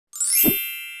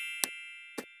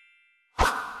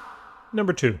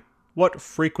Number 2, what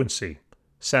frequency?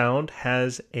 Sound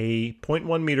has a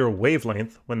 0.1 meter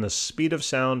wavelength when the speed of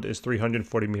sound is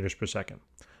 340 meters per second.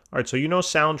 All right, so you know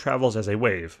sound travels as a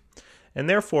wave. And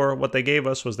therefore, what they gave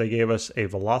us was they gave us a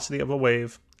velocity of a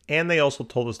wave, and they also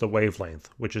told us the wavelength,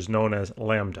 which is known as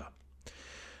lambda.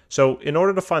 So in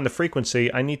order to find the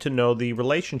frequency, I need to know the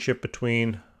relationship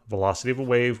between velocity of a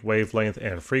wave, wavelength,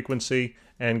 and frequency.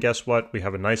 And guess what? We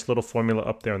have a nice little formula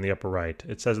up there in the upper right.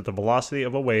 It says that the velocity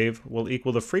of a wave will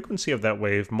equal the frequency of that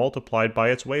wave multiplied by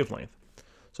its wavelength.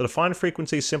 So to find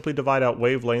frequency, simply divide out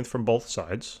wavelength from both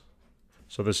sides.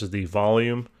 So this is the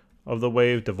volume of the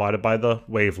wave divided by the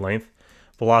wavelength.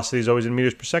 Velocity is always in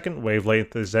meters per second.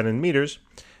 Wavelength is then in meters.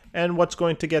 And what's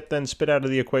going to get then spit out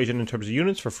of the equation in terms of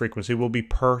units for frequency will be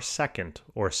per second,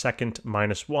 or second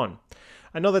minus 1.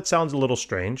 I know that sounds a little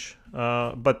strange,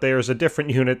 but there's a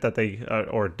different unit that they,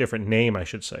 or a different name, I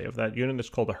should say, of that unit. It's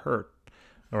called a hertz,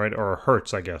 all right, or a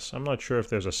hertz, I guess. I'm not sure if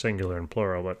there's a singular and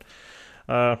plural, but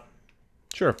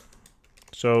sure.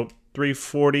 So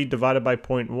 340 divided by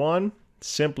 0.1,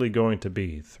 simply going to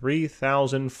be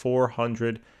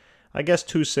 3,400, I guess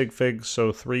 2 sig figs,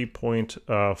 so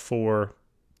 3.4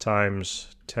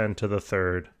 times 10 to the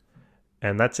third.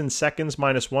 And that's in seconds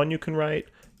minus 1 you can write.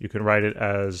 You can write it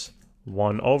as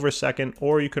 1 over second,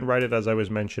 or you can write it as I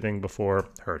was mentioning before,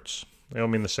 hertz. They all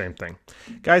mean the same thing.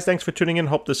 Guys, thanks for tuning in.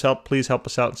 Hope this helped. Please help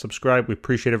us out and subscribe. We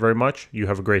appreciate it very much. You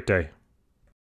have a great day.